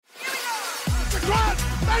the cross.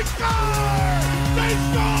 They score! They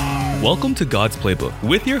score! Welcome to God's Playbook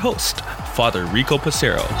with your host, Father Rico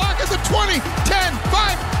Passero. Lock is a 20, 10,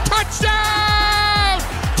 5, touchdown!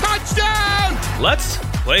 Touchdown! Let's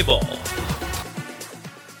play ball.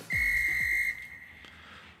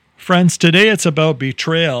 Friends, today it's about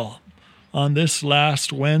betrayal on this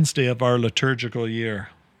last Wednesday of our liturgical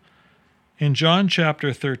year. In John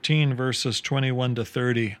chapter 13, verses 21 to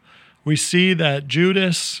 30, we see that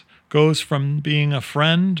Judas goes from being a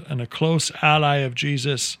friend and a close ally of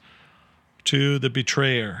Jesus to the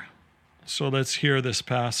betrayer. So let's hear this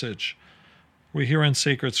passage. We hear in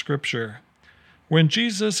sacred scripture, "When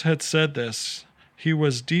Jesus had said this, he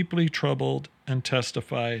was deeply troubled and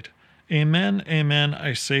testified, 'Amen, amen,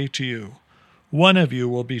 I say to you, one of you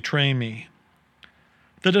will betray me.'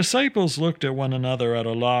 The disciples looked at one another at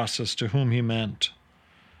a loss as to whom he meant.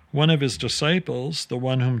 One of his disciples, the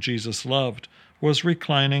one whom Jesus loved, was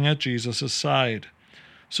reclining at Jesus' side.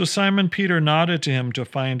 So Simon Peter nodded to him to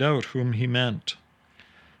find out whom he meant.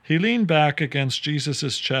 He leaned back against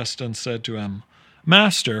Jesus' chest and said to him,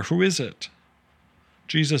 'Master, who is it?'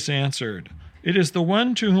 Jesus answered, 'It is the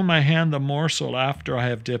one to whom I hand the morsel after I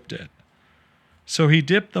have dipped it.' So he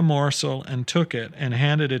dipped the morsel and took it and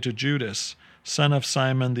handed it to Judas, son of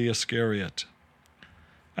Simon the Iscariot.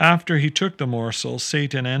 After he took the morsel,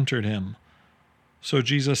 Satan entered him. So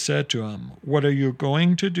Jesus said to him, 'What are you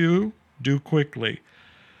going to do? Do quickly.'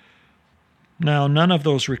 Now none of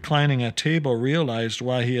those reclining at table realized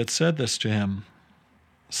why he had said this to him.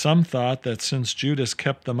 Some thought that since Judas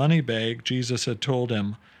kept the money bag, Jesus had told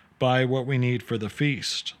him, 'Buy what we need for the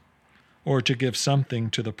feast,' or to give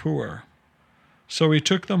something to the poor. So he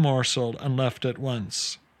took the morsel and left at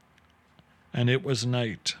once. And it was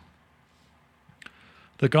night."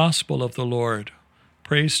 The Gospel of the Lord.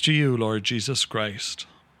 Praise to you, Lord Jesus Christ.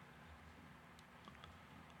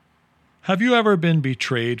 Have you ever been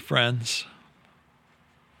betrayed, friends?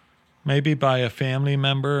 Maybe by a family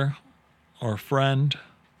member or friend,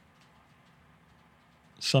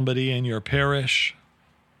 somebody in your parish,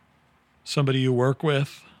 somebody you work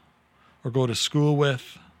with or go to school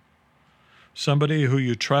with, somebody who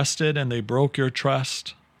you trusted and they broke your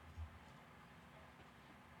trust.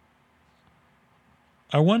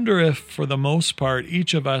 I wonder if, for the most part,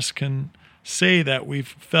 each of us can say that we've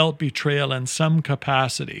felt betrayal in some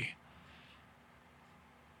capacity.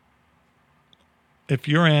 If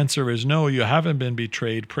your answer is no, you haven't been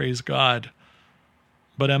betrayed, praise God.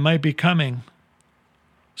 But it might be coming.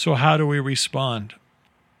 So how do we respond?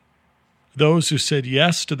 Those who said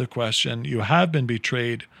yes to the question, you have been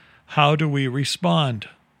betrayed, how do we respond?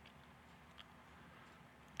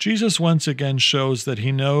 Jesus once again shows that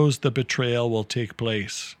he knows the betrayal will take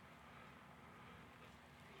place.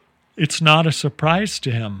 It's not a surprise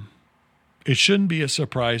to him. It shouldn't be a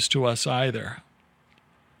surprise to us either.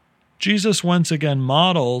 Jesus once again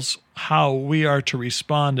models how we are to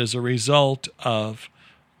respond as a result of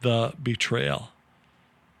the betrayal.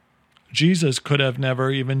 Jesus could have never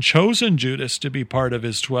even chosen Judas to be part of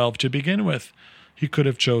his 12 to begin with. He could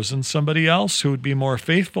have chosen somebody else who would be more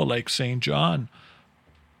faithful, like St. John.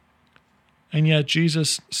 And yet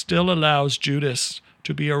Jesus still allows Judas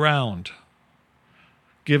to be around,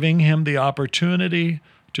 giving him the opportunity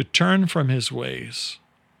to turn from his ways,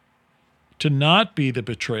 to not be the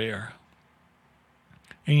betrayer.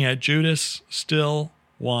 And yet Judas still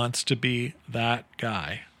wants to be that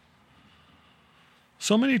guy.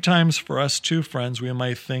 So many times for us too, friends, we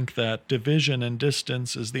might think that division and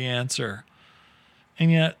distance is the answer.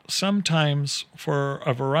 And yet sometimes, for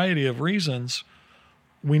a variety of reasons,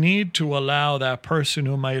 we need to allow that person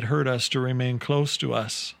who might hurt us to remain close to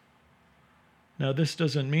us. Now, this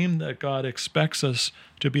doesn't mean that God expects us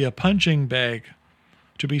to be a punching bag,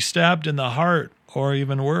 to be stabbed in the heart, or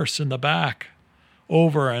even worse, in the back,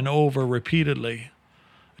 over and over repeatedly.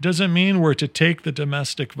 It doesn't mean we're to take the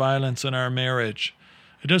domestic violence in our marriage.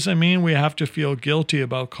 It doesn't mean we have to feel guilty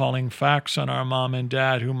about calling facts on our mom and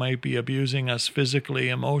dad who might be abusing us physically,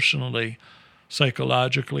 emotionally,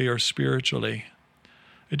 psychologically, or spiritually.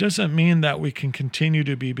 It doesn't mean that we can continue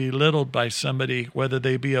to be belittled by somebody, whether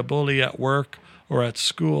they be a bully at work or at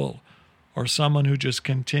school, or someone who just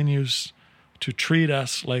continues to treat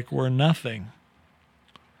us like we're nothing.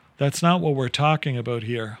 That's not what we're talking about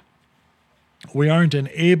here. We aren't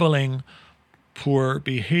enabling poor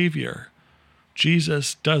behavior.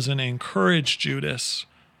 Jesus doesn't encourage Judas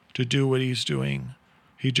to do what he's doing.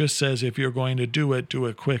 He just says, if you're going to do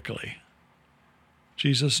it quickly.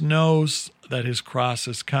 Jesus knows that his cross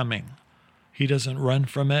is coming. He doesn't run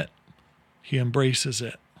from it. He embraces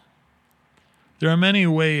it. There are many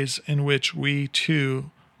ways in which we too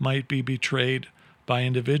might be betrayed by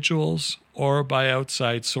individuals or by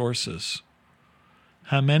outside sources.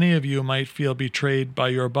 How many of you might feel betrayed by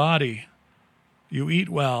your body? You eat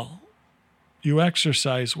well, you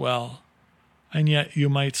exercise well, and yet you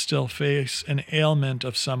might still face an ailment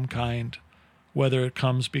of some kind, whether it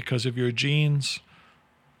comes because of your genes,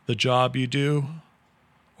 the job you do,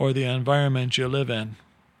 or the environment you live in.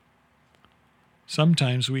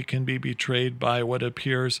 Sometimes we can be betrayed by what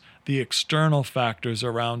appears the external factors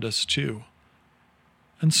around us too.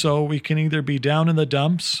 And so we can either be down in the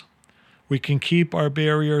dumps, we can keep our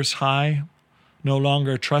barriers high, no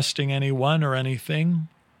longer trusting anyone or anything,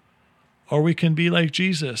 or we can be like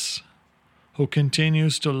Jesus, who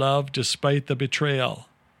continues to love despite the betrayal.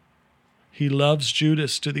 He loves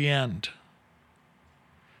Judas to the end.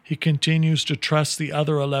 He continues to trust the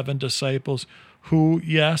other 11 disciples who,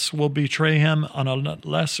 yes, will betray him on a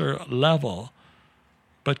lesser level,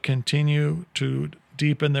 but continue to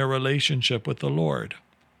deepen their relationship with the Lord.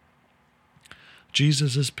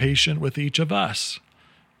 Jesus is patient with each of us,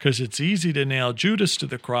 because it's easy to nail Judas to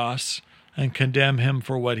the cross and condemn him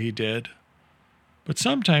for what he did. But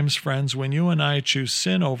sometimes, friends, when you and I choose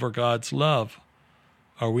sin over God's love,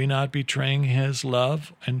 are we not betraying his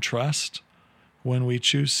love and trust when we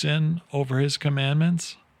choose sin over his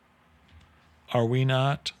commandments? Are we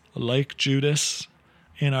not like Judas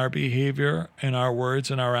in our behavior, in our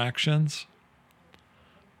words, and our actions?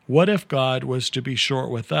 What if God was to be short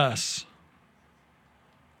with us?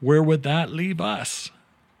 Where would that leave us?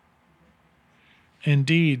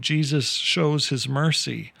 Indeed, Jesus shows his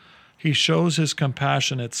mercy. He shows his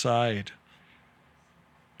compassionate side.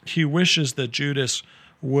 He wishes that Judas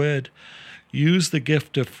would use the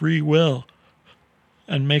gift of free will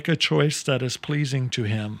and make a choice that is pleasing to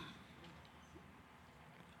him.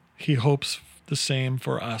 He hopes the same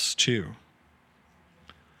for us too.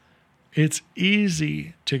 It's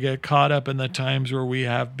easy to get caught up in the times where we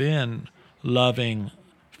have been loving,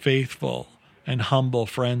 faithful, and humble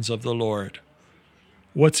friends of the Lord.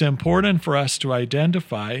 What's important for us to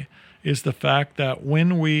identify is the fact that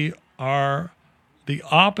when we are the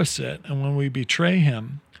opposite and when we betray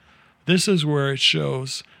him, this is where it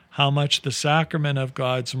shows how much the sacrament of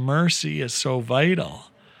God's mercy is so vital.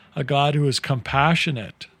 A God who is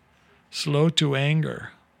compassionate, slow to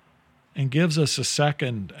anger, and gives us a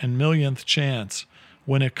second and millionth chance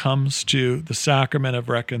when it comes to the sacrament of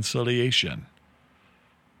reconciliation.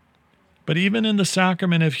 But even in the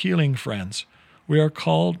sacrament of healing, friends, we are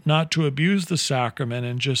called not to abuse the sacrament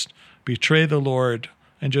and just betray the Lord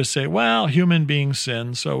and just say, well, human beings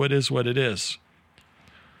sin, so it is what it is.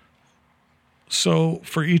 So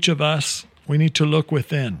for each of us, we need to look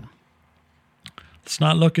within. Let's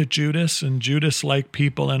not look at Judas and Judas-like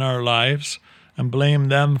people in our lives and blame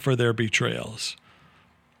them for their betrayals.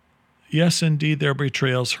 Yes, indeed, their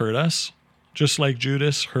betrayals hurt us, just like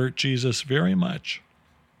Judas hurt Jesus very much.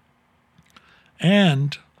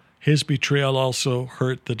 And his betrayal also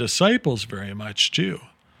hurt the disciples very much too.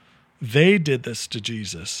 They did this to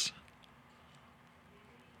Jesus.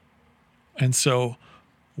 And so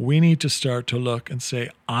we need to start to look and say,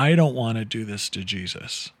 I don't want to do this to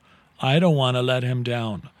Jesus. I don't want to let him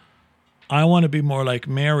down. I want to be more like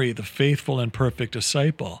Mary, the faithful and perfect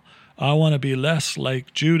disciple. I want to be less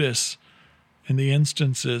like Judas in the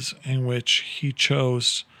instances in which he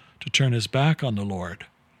chose to turn his back on the Lord.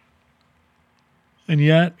 And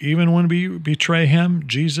yet, even when we betray him,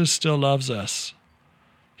 Jesus still loves us.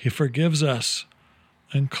 He forgives us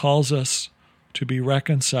and calls us to be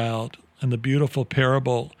reconciled in the beautiful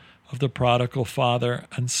parable of the prodigal father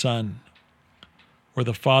and son, where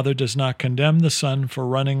the father does not condemn the son for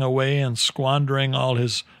running away and squandering all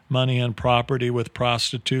his money and property with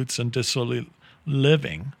prostitutes and dissolute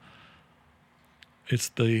living. It's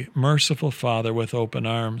the merciful Father with open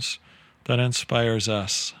arms that inspires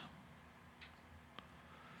us.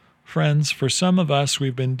 Friends, for some of us,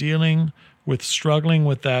 we've been struggling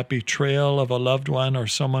with that betrayal of a loved one or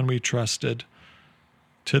someone we trusted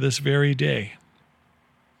to this very day.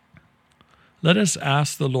 Let us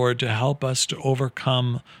ask the Lord to help us to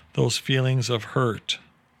overcome those feelings of hurt,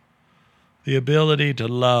 the ability to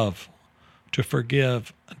love, to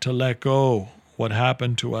forgive, to let go what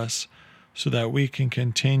happened to us so that we can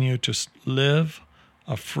continue to live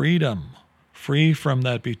a freedom, free from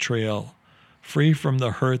that betrayal, free from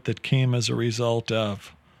the hurt that came as a result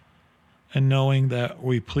of, and knowing that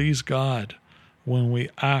we please God when we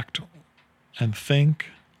act and think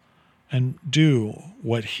and do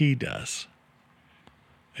what he does.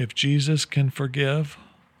 If Jesus can forgive,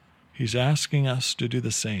 he's asking us to do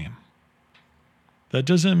the same. That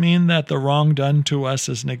doesn't mean that the wrong done to us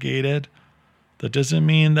is negated. That doesn't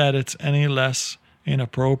mean that it's any less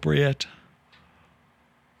inappropriate.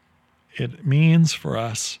 it means for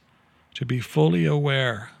us to be fully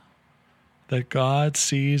aware that God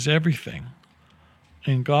sees everything,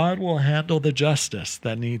 and God will handle the justice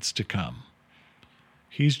that needs to come.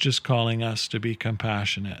 He's just calling us to be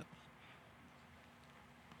compassionate.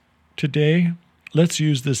 Today, let's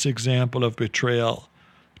use this example of betrayal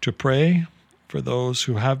to pray for those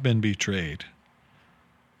who have been betrayed,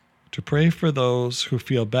 to pray for those who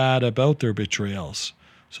feel bad about their betrayals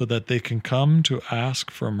so that they can come to ask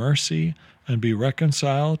for mercy and be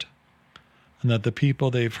reconciled, and that the people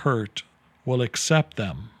they've hurt will accept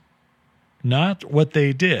them. Not what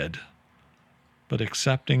they did, but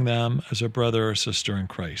accepting them as a brother or sister in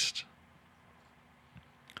Christ.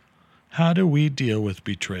 How do we deal with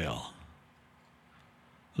betrayal?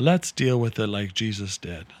 Let's deal with it like Jesus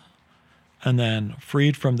did. And then,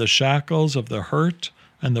 freed from the shackles of the hurt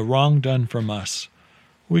and the wrong done from us,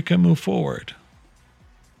 we can move forward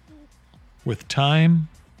with time,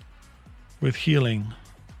 with healing,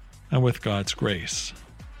 and with God's grace.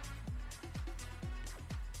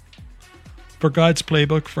 For God's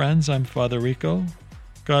Playbook, friends, I'm Father Rico.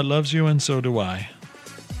 God loves you, and so do I.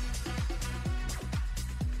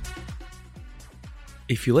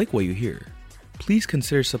 If you like what you hear, please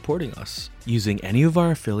consider supporting us using any of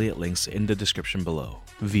our affiliate links in the description below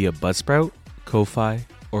via Buzzsprout, Ko-Fi,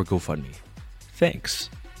 or GoFundMe. Thanks,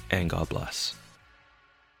 and God bless.